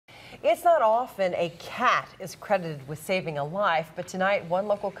It's not often a cat is credited with saving a life, but tonight one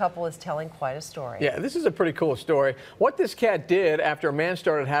local couple is telling quite a story. Yeah, this is a pretty cool story. What this cat did after a man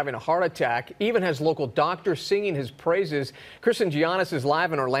started having a heart attack even has local doctors singing his praises. Kristen Giannis is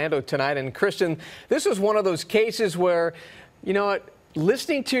live in Orlando tonight. And Kristen, this is one of those cases where, you know what,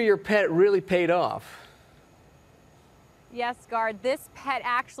 listening to your pet really paid off. Yes, Guard, this pet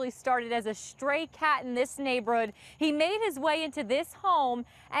actually started as a stray cat in this neighborhood. He made his way into this home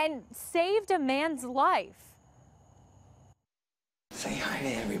and saved a man's life. Say hi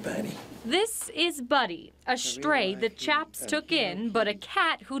to everybody. This is Buddy, a stray the Chaps took in, but a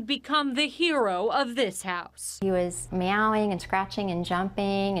cat who'd become the hero of this house. He was meowing and scratching and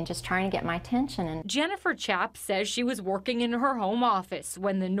jumping and just trying to get my attention. And Jennifer Chaps says she was working in her home office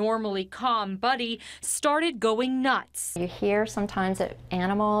when the normally calm Buddy started going nuts. you hear sometimes that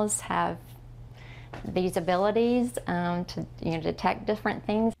animals have these abilities to detect different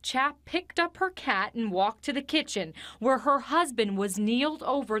things. Chap picked up her cat and walked to the kitchen where her husband was kneeled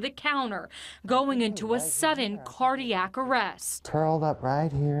over the counter, going into a sudden cardiac arrest. Curled up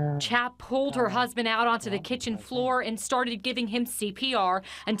right here. Chap pulled her husband out onto the kitchen floor and started giving him CPR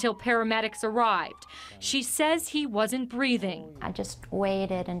until paramedics arrived. She says he wasn't breathing. I just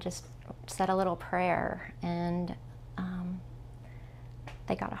waited and just said a little prayer, and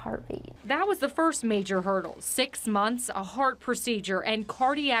they got a heartbeat. That was the first major hurdle. 6 months, a heart procedure, and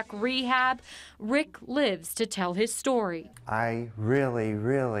cardiac rehab. Rick lives to tell his story. I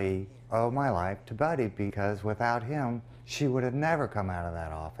really owe my life to Buddy, because without him, she would have never come out of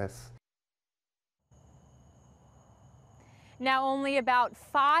that office. Now, only about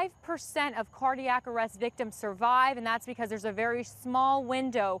 5% of cardiac arrest victims survive, and that's because there's a very small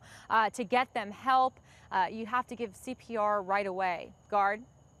window to get them help. You have to give CPR right away. Guard?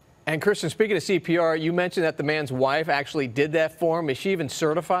 And Kristen, speaking of CPR, you mentioned that the man's wife actually did that for him. Is she even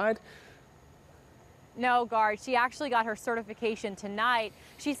certified? No, Guard. She actually got her certification tonight.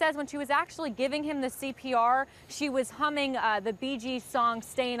 She says when she was actually giving him the CPR, she was humming the Bee Gees song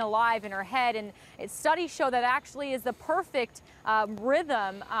Staying Alive in her head. And studies show that actually is the perfect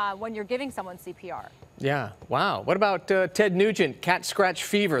rhythm when you're giving someone CPR. Yeah, wow. What about Ted Nugent, cat scratch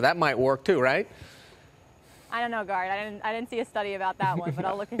fever? That might work too, right? I don't know, Guard. I didn't see a study about that one, but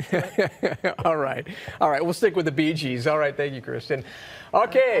I'll look into it. All right. We'll stick with the Bee Gees. All right. Thank you, Kristen.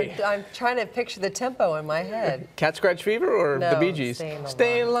 Okay. I'm trying to picture the tempo in my head. Cat scratch fever or No, the Bee Gees? Staying Alive.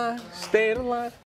 Staying alive. Staying alive.